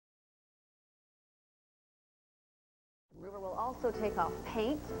also take off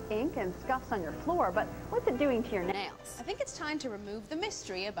paint, ink, and scuffs on your floor, but what's it doing to your nails? I think it's time to remove the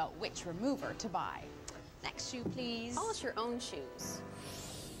mystery about which remover to buy. Next shoe, please. Polish your own shoes.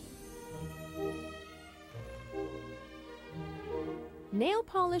 Nail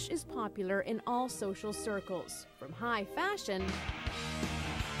polish is popular in all social circles, from high fashion to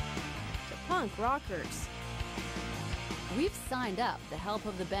punk rockers. We've signed up the help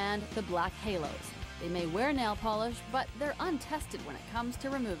of the band The Black Halos. They may wear nail polish, but they're untested when it comes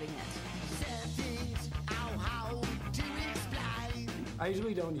to removing it. I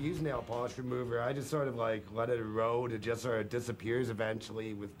usually don't use nail polish remover. I just sort of like let it erode. It just sort of disappears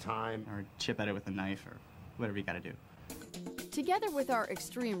eventually with time. Or chip at it with a knife or whatever you gotta do. Together with our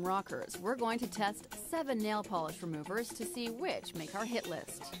extreme rockers, we're going to test 7 nail polish removers to see which make our hit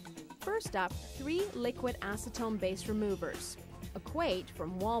list. First up, 3 liquid acetone-based removers. Equate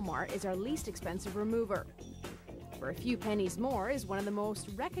from Walmart is our least expensive remover. For a few pennies more is one of the most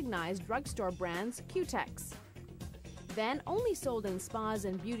recognized drugstore brands, Cutex. Then, only sold in spas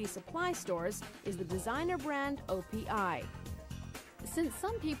and beauty supply stores, is the designer brand OPI. Since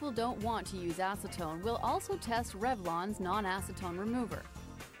some people don't want to use acetone, we'll also test Revlon's non-acetone remover.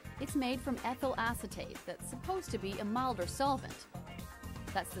 It's made from ethyl acetate that's supposed to be a milder solvent.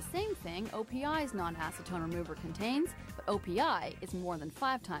 That's the same thing OPI's non-acetone remover contains, but OPI is more than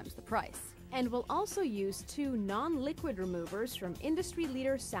 5 times the price. And we'll also use 2 non-liquid removers from industry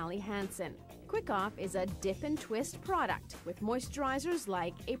leader Sally Hansen. Quick Off is a dip and twist product with moisturizers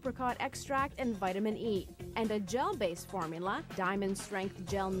like apricot extract and vitamin E, and a gel-based formula, Diamond Strength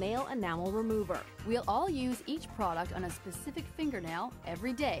Gel Nail Enamel Remover. We'll all use each product on a specific fingernail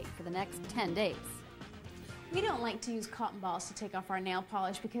every day for the next 10 days. We don't like to use cotton balls to take off our nail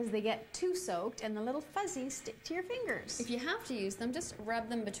polish because they get too soaked and the little fuzzies stick to your fingers. If you have to use them, just rub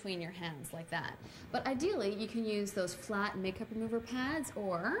them between your hands like that. But ideally, you can use those flat makeup remover pads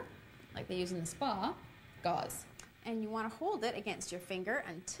or, like they use in the spa, gauze. And you want to hold it against your finger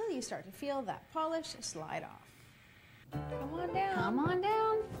until you start to feel that polish slide off. Come on down. Come on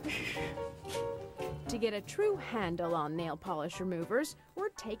down. To get a true handle on nail polish removers, we're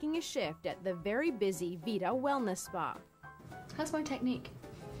taking a shift at the very busy Vita Wellness Spa. How's my technique?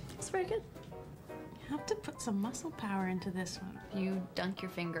 It's very good. You have to put some muscle power into this one. You dunk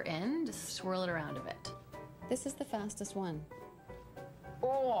your finger in, just swirl it around a bit. This is the fastest one.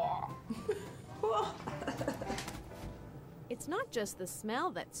 Oh! It's not just the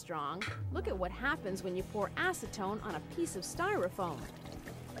smell that's strong. Look at what happens when you pour acetone on a piece of styrofoam.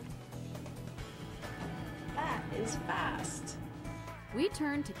 That is fast. We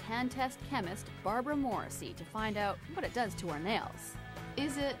turn to CanTest chemist Barbara Morrissey to find out what it does to our nails.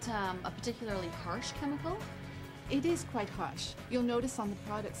 Is it a particularly harsh chemical? It is quite harsh. You'll notice on the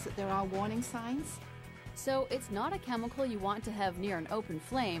products that there are warning signs. So it's not a chemical you want to have near an open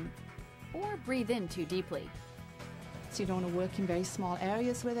flame or breathe in too deeply. So you don't want to work in very small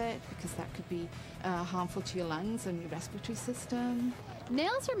areas with it because that could be harmful to your lungs and your respiratory system.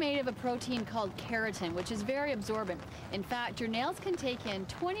 Nails are made of a protein called keratin, which is very absorbent. In fact, your nails can take in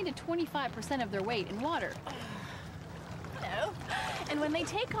 20 to 25% of their weight in water. Hello. And when they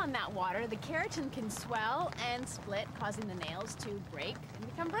take on that water, the keratin can swell and split, causing the nails to break and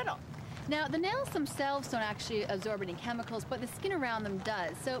become brittle. Now, the nails themselves don't actually absorb any chemicals, but the skin around them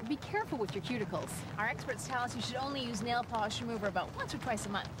does, so be careful with your cuticles. Our experts tell us you should only use nail polish remover about once or twice a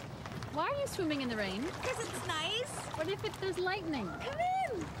month. Why are you swimming in the rain? Because it's nice. What if there's lightning?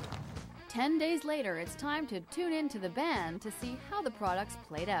 Come in. 10 days later, it's time to tune in to the band to see how the products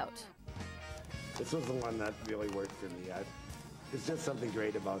played out. This was the one that really worked for me. It's just something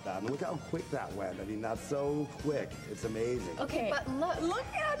great about that. And look how quick that went. I mean, that's so quick. It's amazing. Okay, but look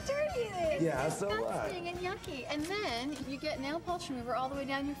how dirty it is. Yeah, so what? Disgusting and yucky. And then you get nail polish remover all the way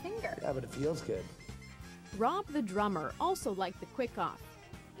down your finger. Yeah, but it feels good. Rob the drummer also liked the Quick Off,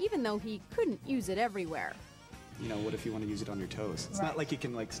 even though he couldn't use it everywhere. You know, what if you want to use it on your toes? It's not like you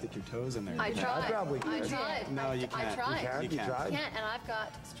can like stick your toes in there. I tried. I probably I could. tried. No, you can't. I tried. You You can't. tried? Can't, and I've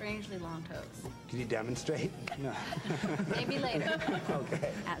got strangely long toes. Can you demonstrate? No. Maybe later. Okay.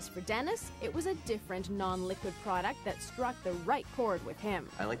 As for Dennis, it was a different non-liquid product that struck the right chord with him.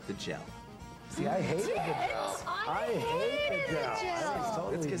 I like the gel. See, I hated the gel. I hate the gel. I was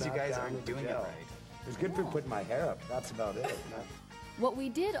totally That's because you knocked guys down aren't with the doing it gel. right. It was good for putting my hair up. That's about it. What we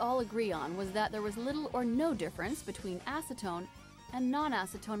did all agree on was that there was little or no difference between acetone and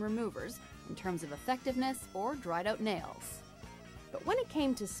non-acetone removers in terms of effectiveness or dried out nails. But when it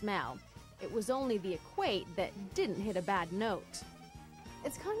came to smell, it was only the Equate that didn't hit a bad note.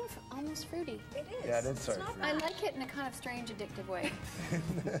 It's kind of almost fruity. It is. Yeah, it is sort of I like it in a kind of strange, addictive way.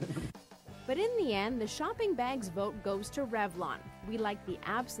 But in the end, the shopping bag's vote goes to Revlon. We like the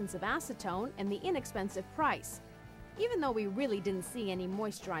absence of acetone and the inexpensive price, even though we really didn't see any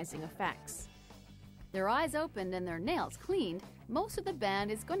moisturizing effects. Their eyes opened and their nails cleaned, most of the band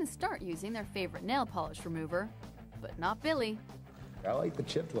is going to start using their favorite nail polish remover. But not Billy. I like the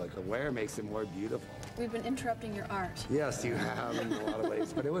chipped look. The wear makes it more beautiful. We've been interrupting your art. Yes, you have in a lot of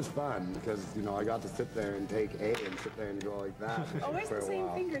ways, but it was fun because, you know, I got to sit there and take A and sit there and go like that. Always for the a same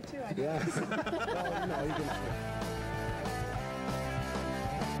while. finger, too, I think. Yeah. Well, you know, you can...